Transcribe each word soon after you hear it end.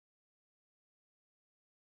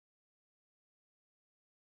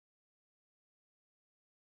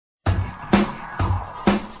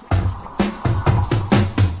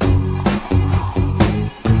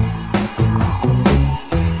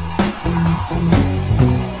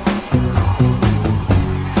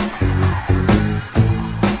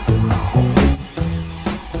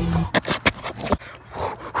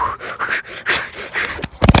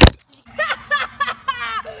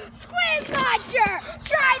Squid launcher!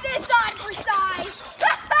 Try this on for size!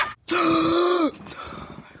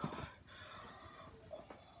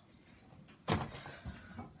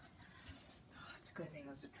 It's a good thing it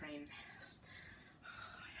was a train.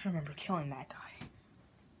 I remember killing that guy.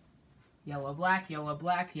 Yellow, black, yellow,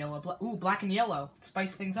 black, yellow, black. Ooh, black and yellow.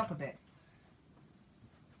 Spice things up a bit.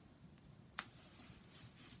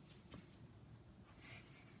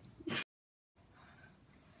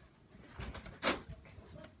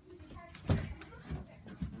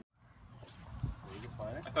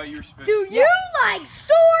 I thought you were supposed Do to. you like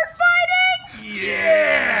sword fighting?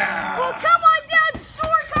 Yeah! Well, come on down to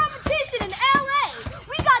sword competition in LA.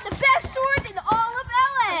 We got the best swords in all of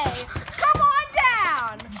LA. Come on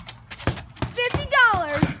down.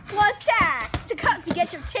 $50 plus tax to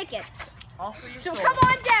get your tickets. So come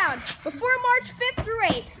on down before March 5th through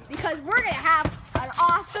 8th because we're going to have an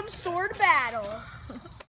awesome sword battle.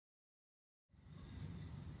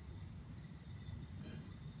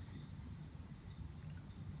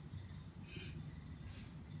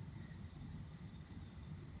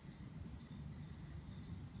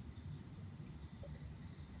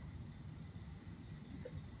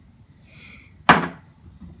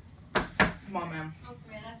 Come on, ma'am. Oh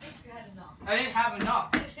man, I think you had enough. I didn't have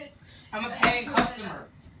enough. I'm a paying customer.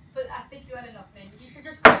 But I think you had enough, man. You should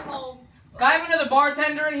just go home. Can I have another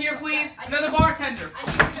bartender in here, please? Another bartender.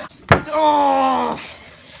 Oh!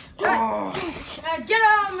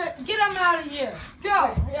 Get him out of here.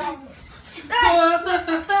 Go.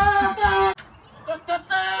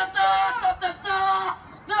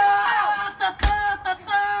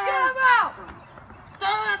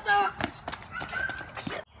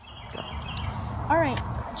 Alright,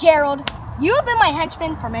 Gerald, you have been my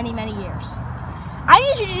henchman for many, many years. I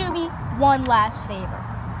need you to do me one last favor.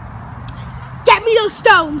 Get me those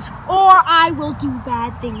stones, or I will do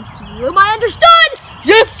bad things to you. Am I understood?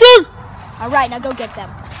 Yes, sir! Alright, now go get them.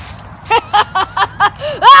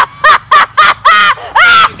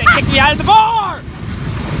 They kicked me out of the bar!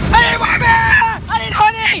 I need more beer! I need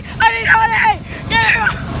honey! I need honey! Give me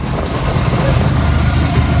more!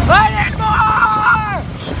 I need more!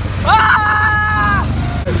 Ah!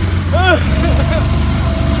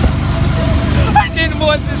 I didn't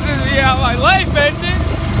want this to be how my life ended.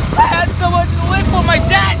 I had so much to live for. My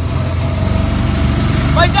dad!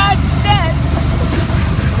 My dad's dead!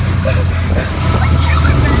 I killed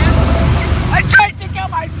him, man! I tried to kill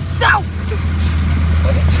myself!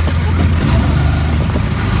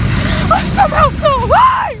 I'm somehow still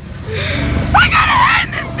alive! I gotta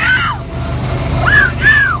end this now! Oh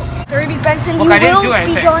no! Ruby Benson, Look, you I didn't will do be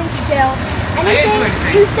anything. going to jail. didn't do Anything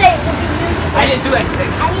anything. you say will be used against I didn't do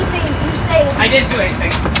anything. Anything you say will be I didn't do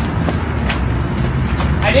anything.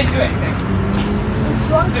 I didn't do anything.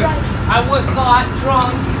 drunk, Dude, drunk. I was not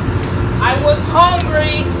drunk. I was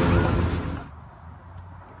hungry.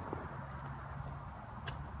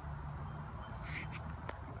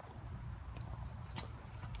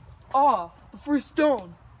 Ah, the first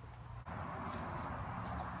stone.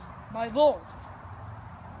 My lord.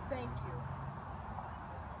 Thank you.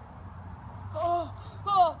 Oh,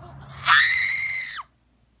 oh.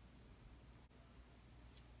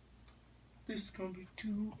 This is gonna be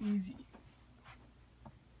too easy.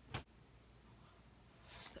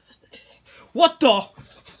 What the?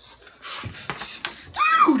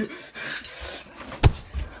 Dude!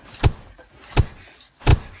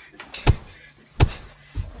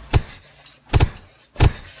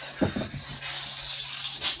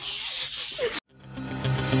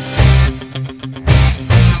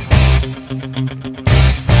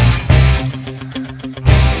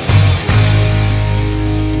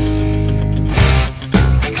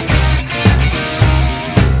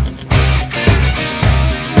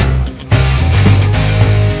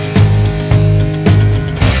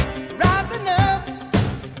 Rising up,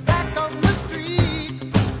 back on the street.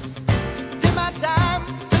 Did my time,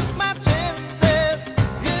 took my chances.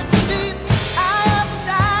 It's deep. I am a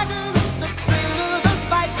tiger, it's the thrill of the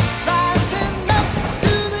fight. Rising up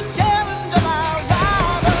to the challenge of our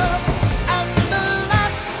rival. And the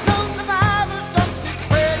last known survivor stalks his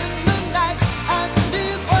prey in the night. And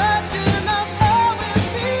he's watching us all with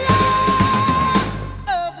the eye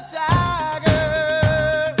of the tiger.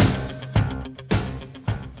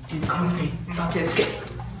 Dude, come with me. I'm about to escape.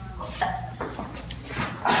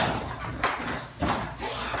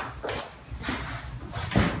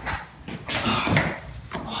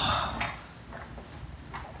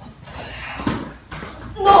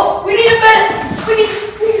 No, we need a bed. We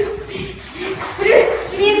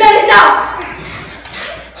need medic now.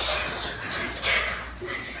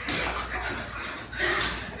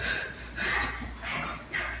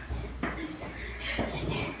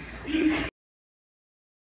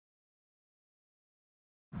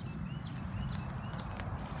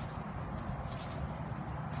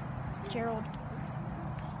 Gerald.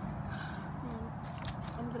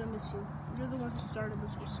 I'm gonna miss you. You're the one who started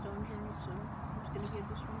this with Stone Journey, so I'm just gonna give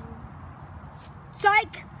this one to you.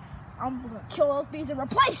 Psych! I'm gonna kill those bees and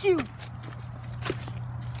replace you! That's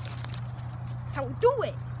how we do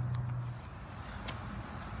it!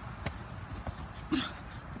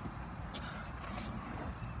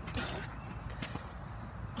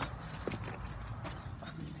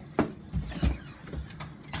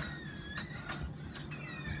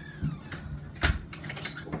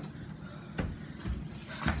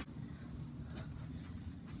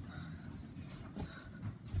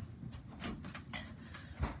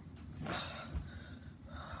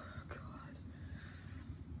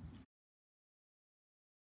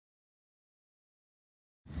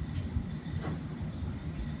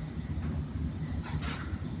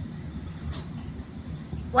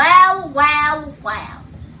 Well.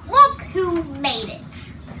 Look who made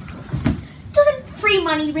it. Doesn't free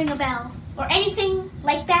money ring a bell? Or anything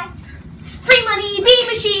like that? Free money, bee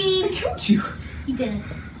machine! I killed you. You didn't.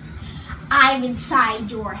 I'm inside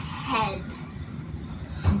your head.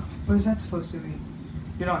 What is that supposed to mean?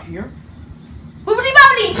 You're not here? Boobity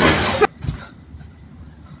bobbity! What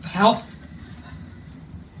the hell?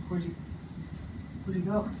 Where'd you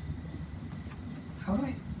go? How do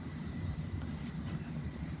I?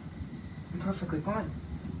 I'm perfectly fine.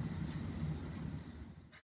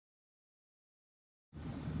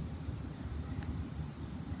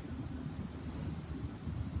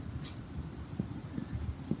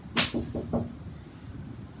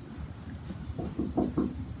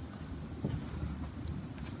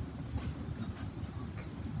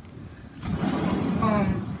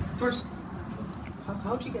 First,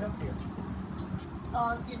 how'd you get up here?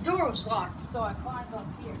 Your door was locked, so I climbed up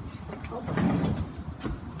here.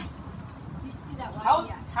 See that ladder?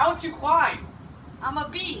 Yeah. How'd you climb? I'm a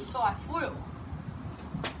bee, so I flew.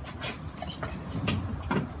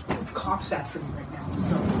 Cops after me right now,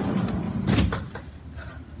 so.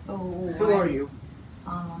 Oh, Who are you?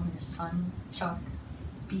 I'm your son, Chuck,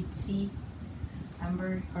 Beatsy,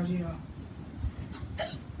 Ember. How do you know? I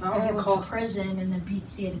I don't went recall. to prison and then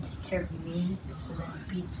Beatsy had to take care of me, so then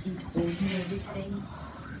Beatsy told me everything.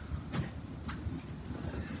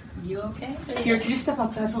 You okay? Here, can you step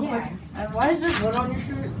outside real Yeah. quick? And why is there blood on your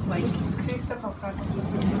shirt? Like, can you step outside real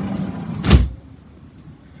quick?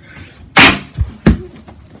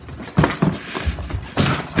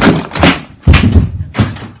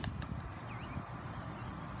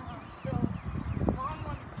 So, Mom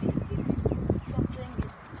wanted me to give you something.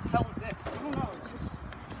 The hell is this? I don't know, it's just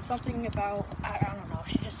something about, I don't know,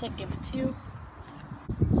 she just said give it to you.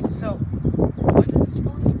 So, what is this for?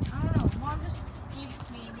 I don't know, Mom just gave it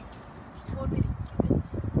to me. She told me to give it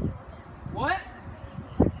to you. What?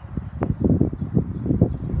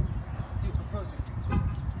 Dude, I'm frozen.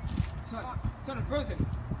 Son, I'm frozen.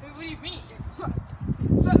 What do you mean? Son,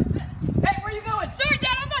 hey, where are you going? Sorry,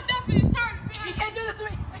 Dad, I'm not done for this turn. You can't do this to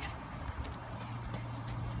me.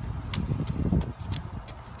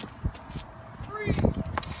 Free.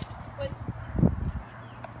 Wait.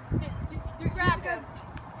 You grab him.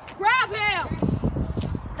 Grab him!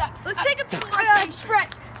 Let's take him to the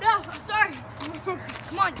Brett. No, I'm sorry.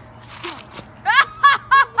 Come on.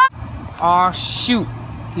 Aw, shoot.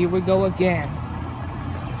 Here we go again.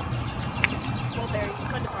 Well, Barry, you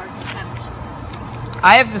couldn't have already happened.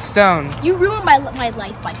 I have the stone. You ruined my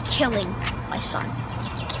life by killing my son.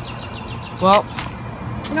 Well,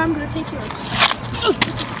 And I'm gonna take yours.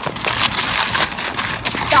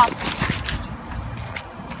 Stop.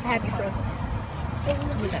 I have you frozen.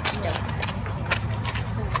 With that stone.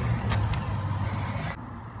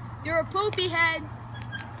 You're a poopy head.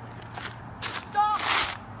 Stop.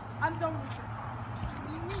 I'm done with you.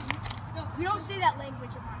 We don't say that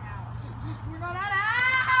language in my house. We're not out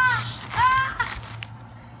of.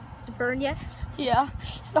 Is it burned yet? Yeah.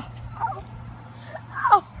 Stop. Ow.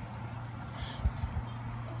 Ow.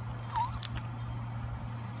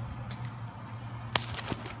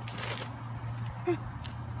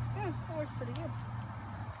 That worked pretty good.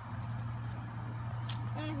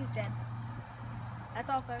 He's dead. That's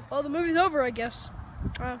all, folks. Well, the movie's over, I guess.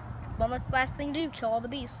 One last thing to do, kill all the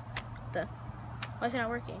bees. Why is it not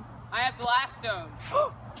working? I have the last stone.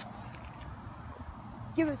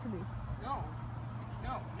 Give it to me. No,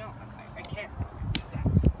 I can't do that.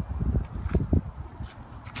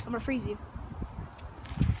 I'm gonna freeze you.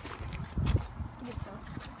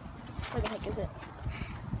 Where the heck is it?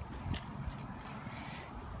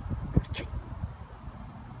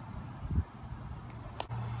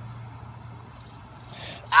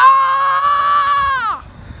 Ah!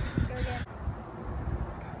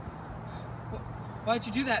 Why'd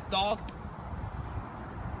you do that, dog?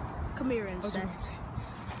 Come here instead.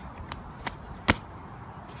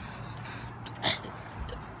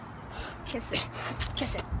 Kiss it.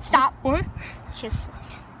 Kiss it. Stop. What? Kiss it.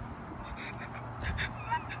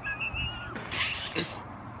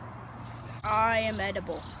 I am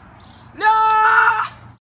edible. No!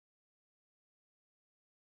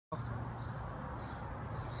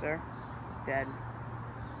 Sir, it's dead.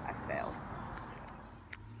 I failed.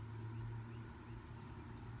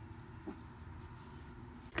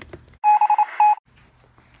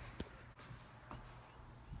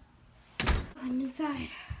 I'm inside.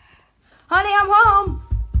 Honey, I'm home.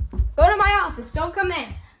 Go to my office. Don't come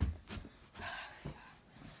in.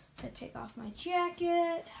 Gotta take off my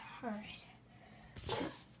jacket. Alright.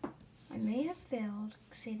 I may have failed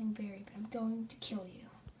saving Barry, but I'm going to kill you.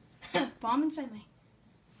 Bomb inside my...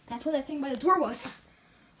 That's what that thing by the door was.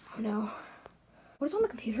 Oh no. What is on the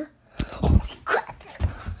computer? Holy crap!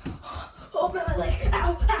 Oh, my leg.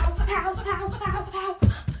 Ow, ow, ow, ow, ow, ow.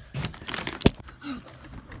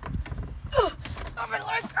 Oh, my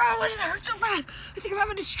leg. Oh, why did it hurt so bad? I think I'm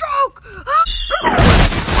having a stroke.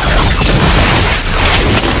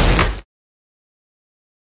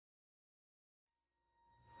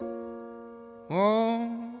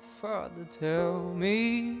 Oh, Father, tell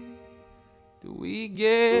me, do we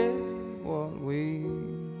get what we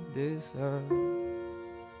deserve?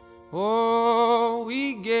 Oh,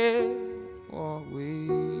 we get what we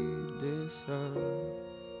deserve.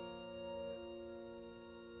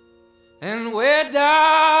 And where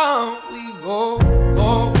down we go,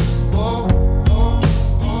 oh, oh, oh,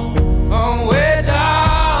 oh, oh, where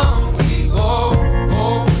down we go,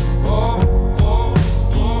 oh, oh, oh,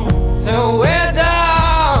 oh. So where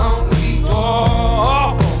down we go,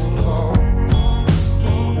 oh, oh,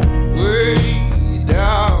 oh, way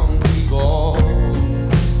down we go.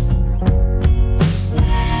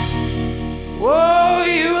 Oh,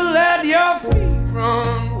 you let your feet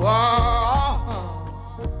run wild.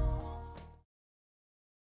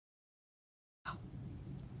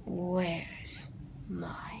 Where's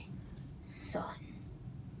my